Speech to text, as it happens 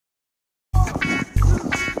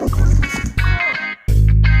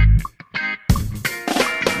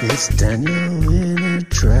It's Daniel in a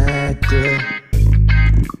tractor.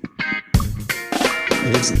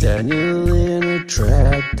 It's Daniel in a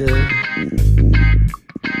tractor.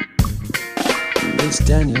 It's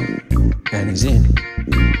Daniel, and he's in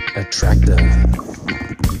a tractor.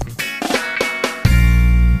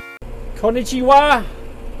 Konnichiwa,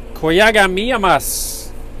 koyaga miyamas.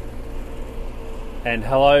 And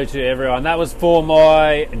hello to everyone. That was for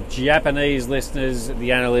my Japanese listeners.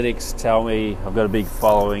 The analytics tell me I've got a big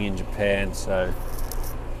following in Japan, so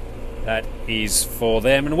that is for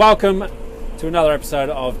them. And welcome to another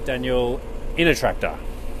episode of Daniel in a Tractor.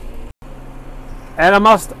 And I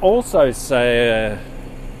must also say a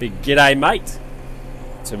big g'day, mate,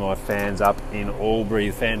 to my fans up in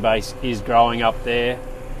Albury. The fan base is growing up there.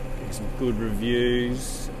 Getting some good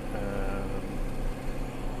reviews.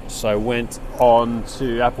 So went on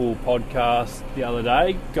to Apple Podcast the other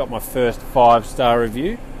day, got my first 5-star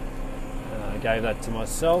review. I gave that to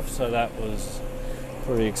myself, so that was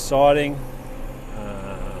pretty exciting.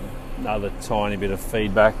 Another tiny bit of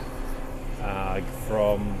feedback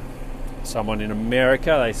from someone in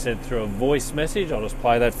America. They sent through a voice message. I'll just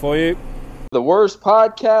play that for you. The worst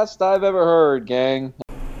podcast I've ever heard, gang.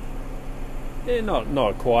 Yeah,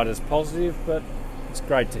 not quite as positive, but it's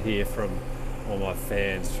great to hear from all my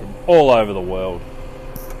fans from all over the world.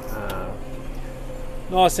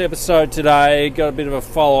 Nice episode today. Got a bit of a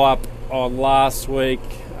follow-up on last week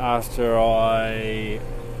after I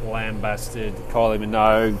lambasted Kylie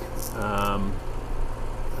Minogue,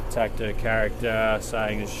 attacked her character,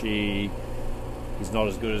 saying that she is not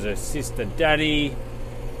as good as her sister Dani.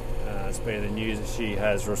 It's been in the news that she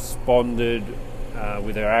has responded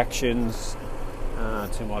with her actions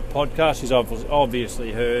to my podcast. She's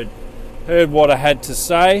obviously heard what I had to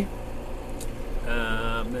say.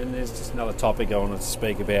 Then there's just another topic I wanted to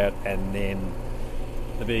speak about, and then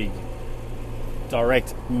the big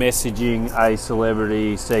direct messaging a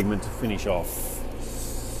celebrity segment to finish off.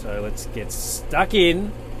 So let's get stuck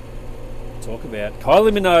in. Talk about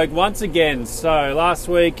Kylie Minogue once again. So last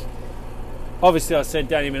week, obviously I said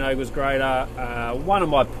Dani Minogue was greater. One of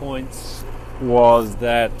my points was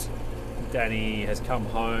that Dani has come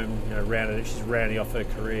home, she's rounding off her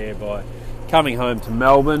career by coming home to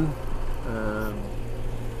Melbourne,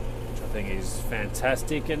 which I think is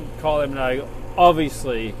fantastic. And Kylie Minogue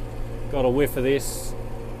obviously got a whiff of this.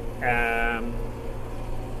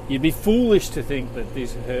 You'd be foolish to think that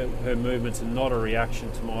her movements are not a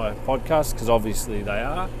reaction to my podcast, because obviously they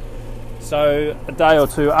are. So a day or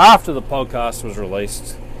two after the podcast was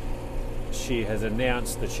released, she has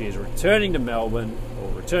announced that she is returning to Melbourne, or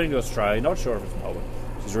returning to Australia, not sure if it's Melbourne.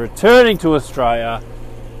 She's returning to Australia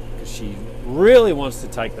because she really wants to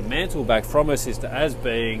take the mantle back from her sister as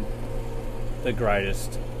being the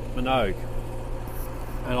greatest Minogue.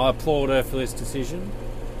 And I applaud her for this decision.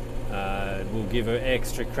 We'll give her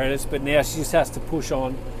extra credits, but now she just has to push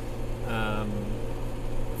on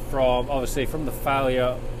from the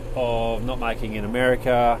failure of not making in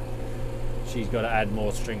America. She's got to add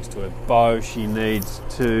more strings to her bow. She needs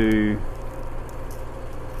to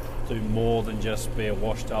do more than just be a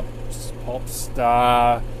washed-up pop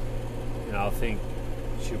star. I think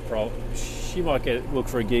she might look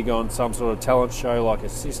for a gig on some sort of talent show like her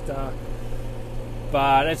sister.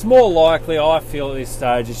 But it's more likely, I feel at this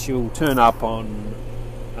stage, that she'll turn up on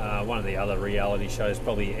one of the other reality shows,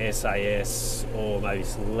 probably SAS or maybe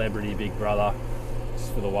Celebrity Big Brother,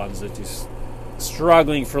 just for the ones that just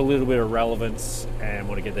struggling for a little bit of relevance and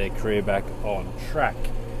want to get their career back on track.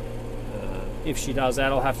 If she does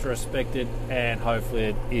that, I'll have to respect it, and hopefully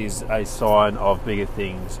it is a sign of bigger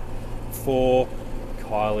things for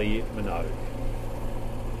Kylie Minogue.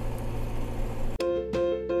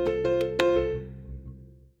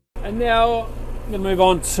 And now I'm going to move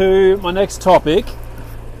on to my next topic.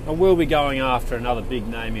 I will be going after another big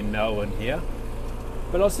name in Melbourne here.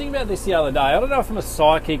 But I was thinking about this the other day. I don't know if I'm a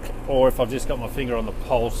psychic or if I've just got my finger on the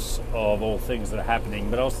pulse of all things that are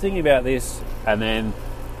happening, but I was thinking about this, and then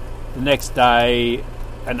the next day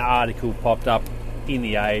an article popped up in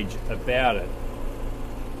The Age about it.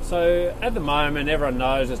 So at the moment, everyone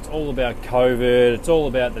knows it's all about COVID, it's all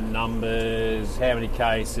about the numbers, how many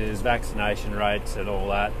cases, vaccination rates and all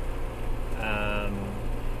that.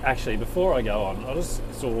 Actually, before I go on, I just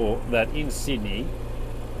saw that in Sydney,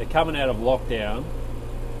 they're coming out of lockdown,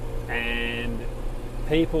 and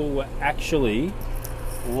people were actually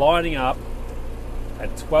lining up at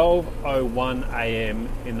 12:01 a.m.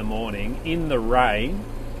 in the morning in the rain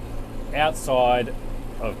outside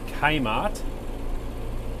of Kmart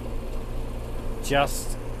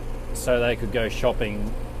just so they could go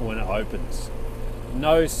shopping when it opens.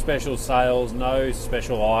 No special sales, no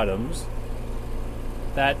special items.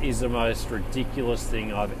 That is the most ridiculous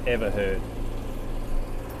thing I've ever heard.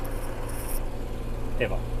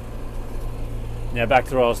 Ever. Now back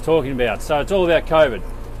to what I was talking about. So it's all about COVID.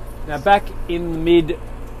 Now back in the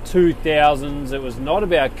mid-2000s, it was not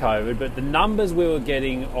about COVID, but the numbers we were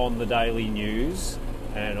getting on the daily news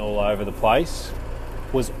and all over the place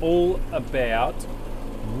was all about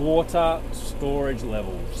water storage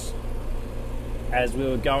levels. As we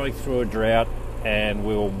were going through a drought and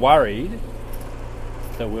we were worried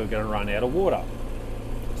that we were going to run out of water.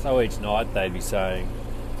 So each night they'd be saying,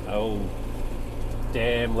 oh,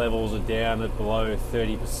 dam levels are down at below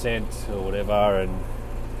 30% or whatever, and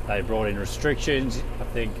they brought in restrictions. I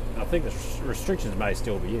think the restrictions may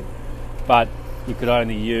still be in, but you could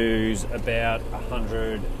only use about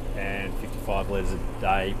 155 litres a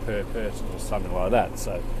day per person or something like that.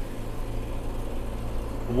 So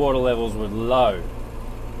the water levels were low.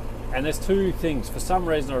 And there's two things. For some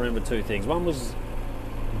reason I remember two things. One was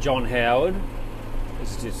John Howard.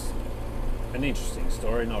 This is just an interesting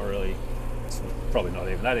story, not really, it's probably not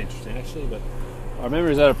even that interesting actually, but I remember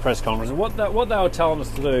he was at a press conference, and what they were telling us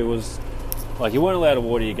to do was, like, you weren't allowed to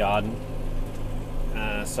water your garden.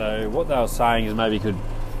 So what they were saying is maybe you could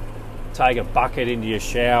take a bucket into your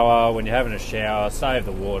shower when you're having a shower, save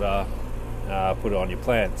the water, put it on your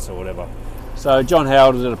plants or whatever. So John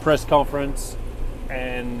Howard was at a press conference,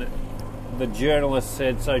 and the journalist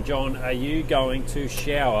said, so John, are you going to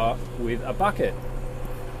shower with a bucket?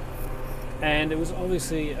 And it was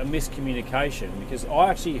obviously a miscommunication, because I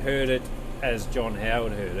actually heard it as John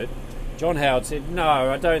Howard heard it. John Howard said,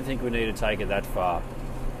 no, I don't think we need to take it that far.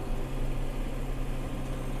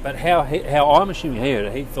 But how I'm assuming he heard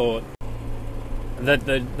it, he thought that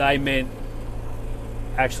they meant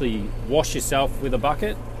actually wash yourself with a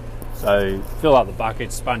bucket. So fill up the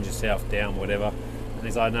bucket, sponge yourself down, whatever. And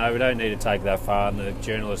he's like, no, we don't need to take that far. And the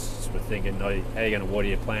journalists were thinking, no, how are you going to water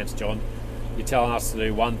your plants, John? You're telling us to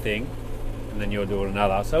do one thing, and then you're doing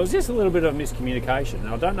another. So it was just a little bit of miscommunication.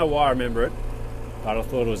 Now, I don't know why I remember it, but I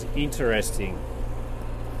thought it was interesting.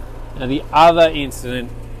 Now, the other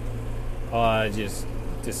incident I just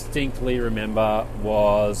distinctly remember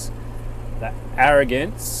was the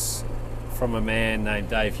arrogance from a man named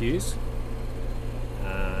Dave Hughes.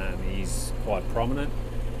 He's quite prominent.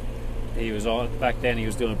 He was on, back then he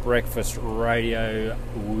was doing breakfast radio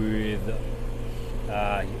with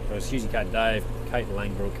it was Hughesy Cut Dave, Kate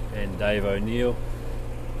Langbrook and Dave O'Neill.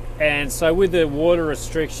 And so with the water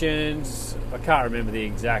restrictions, I can't remember the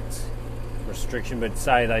exact restriction, but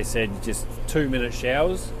say they said just 2-minute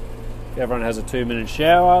showers. If everyone has a 2-minute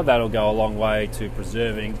shower, that'll go a long way to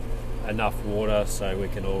preserving enough water so we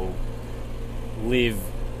can all live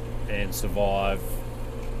and survive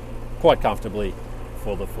quite comfortably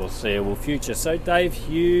for the foreseeable future. So Dave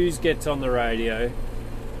Hughes gets on the radio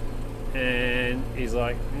and he's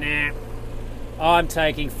like, nah, I'm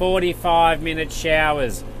taking 45-minute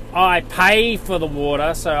showers. I pay for the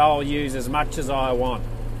water, so I'll use as much as I want.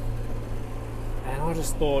 And I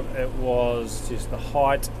just thought it was just the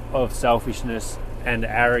height of selfishness and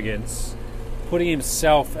arrogance, putting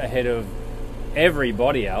himself ahead of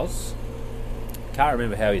everybody else. Can't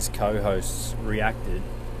remember how his co-hosts reacted.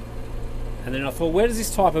 And then I thought, where does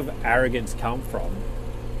this type of arrogance come from?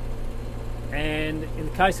 And in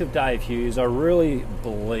the case of Dave Hughes, I really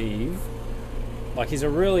believe, like, he's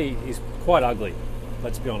quite ugly,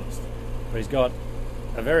 let's be honest. But he's got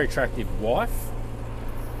a very attractive wife,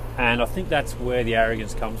 and I think that's where the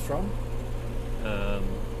arrogance comes from.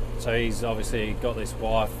 So he's obviously got this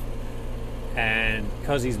wife, and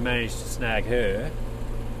because he's managed to snag her,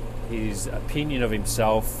 his opinion of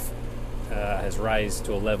himself has raised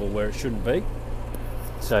to a level where it shouldn't be.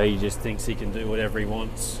 So he just thinks he can do whatever he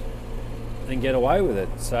wants and get away with it.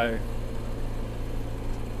 So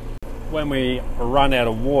when we run out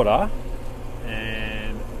of water,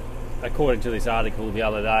 and according to this article the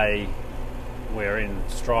other day, we're in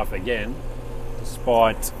strife again,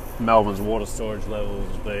 despite Melbourne's water storage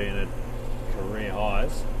levels being at career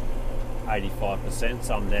highs, 85%,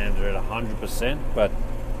 some dams are at 100%, but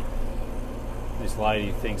this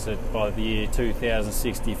lady thinks that by the year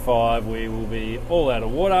 2065 we will be all out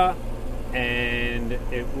of water, and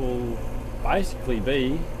it will basically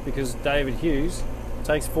be because David Hughes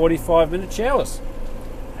takes 45-minute showers,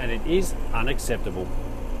 and it is unacceptable.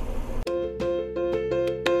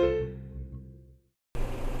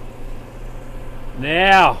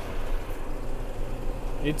 Now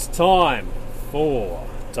it's time for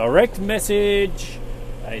direct message,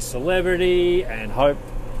 a celebrity, and hope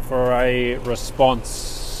for a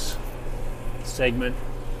response segment.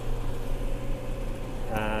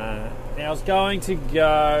 Now, I was going to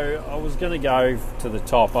go to the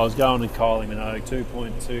top. I was going to Kylie Minogue,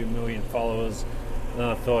 2.2 million followers. And then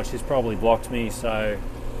I thought she's probably blocked me, so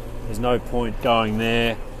there's no point going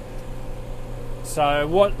there. So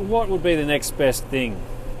what would be the next best thing?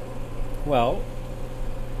 Well,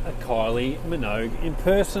 a Kylie Minogue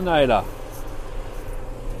impersonator.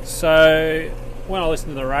 So when I listen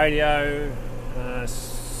to the radio,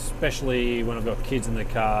 especially when I've got kids in the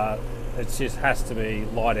car, it just has to be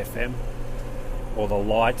Light FM, or the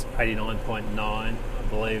Light 89.9, I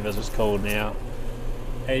believe as it's called now.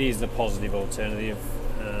 It is the positive alternative.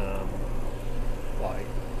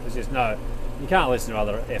 There's just no, you can't listen to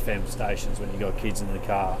other FM stations when you've got kids in the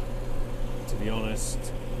car, to be honest.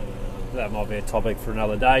 That might be a topic for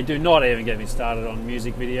another day. Do not even get me started on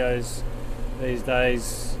music videos these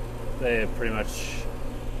days. They're pretty much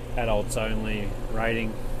adults only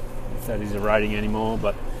rating, if that is a rating anymore.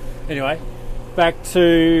 But anyway, back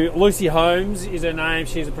to Lucy Holmes is her name.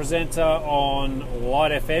 She's a presenter on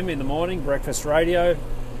Light FM in the morning, breakfast radio.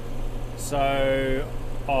 So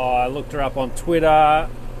I looked her up on Twitter,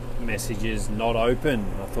 messages not open.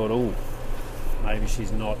 I thought, oh, maybe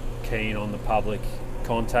she's not keen on the public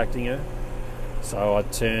contacting her. So I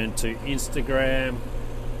turned to Instagram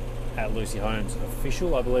at Lucy Holmes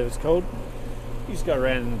Official, I believe it's called. She's got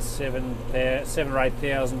around 7 or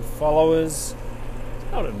 8,000 followers.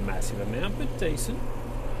 Not a massive amount, but decent.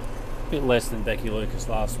 A bit less than Becky Lucas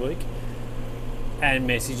last week. And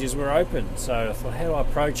messages were open. So I thought, how do I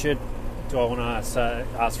approach it? Do I want to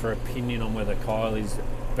ask for opinion on whether Kylie's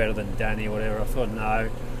better than Danny or whatever? I thought, no. I'm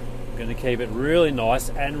going to keep it really nice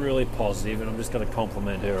and really positive, and I'm just going to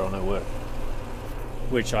compliment her on her work,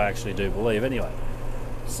 which I actually do believe anyway.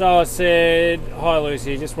 So I said, hi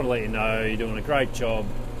Lucy, just want to let you know you're doing a great job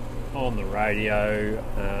on the radio,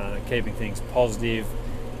 keeping things positive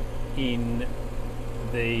in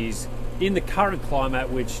the current climate,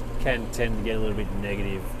 which can tend to get a little bit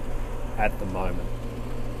negative at the moment.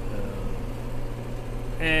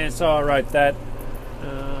 And so I wrote that.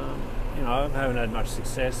 I haven't had much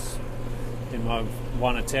success in my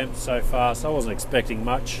one attempt so far, so I wasn't expecting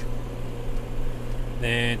much.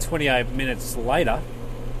 Then 28 minutes later,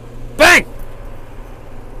 bang!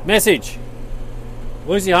 Message.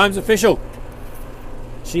 Lucy Holmes Official.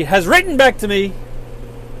 She has written back to me,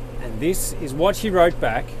 and this is what she wrote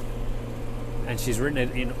back. And she's written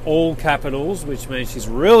it in all capitals, which means she's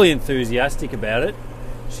really enthusiastic about it.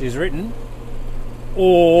 She's written,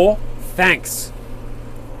 or thanks.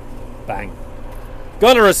 Bang.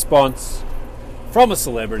 Got a response from a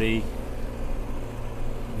celebrity.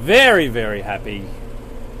 Very, very happy.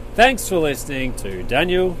 Thanks for listening to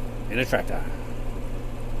Daniel in a Tractor.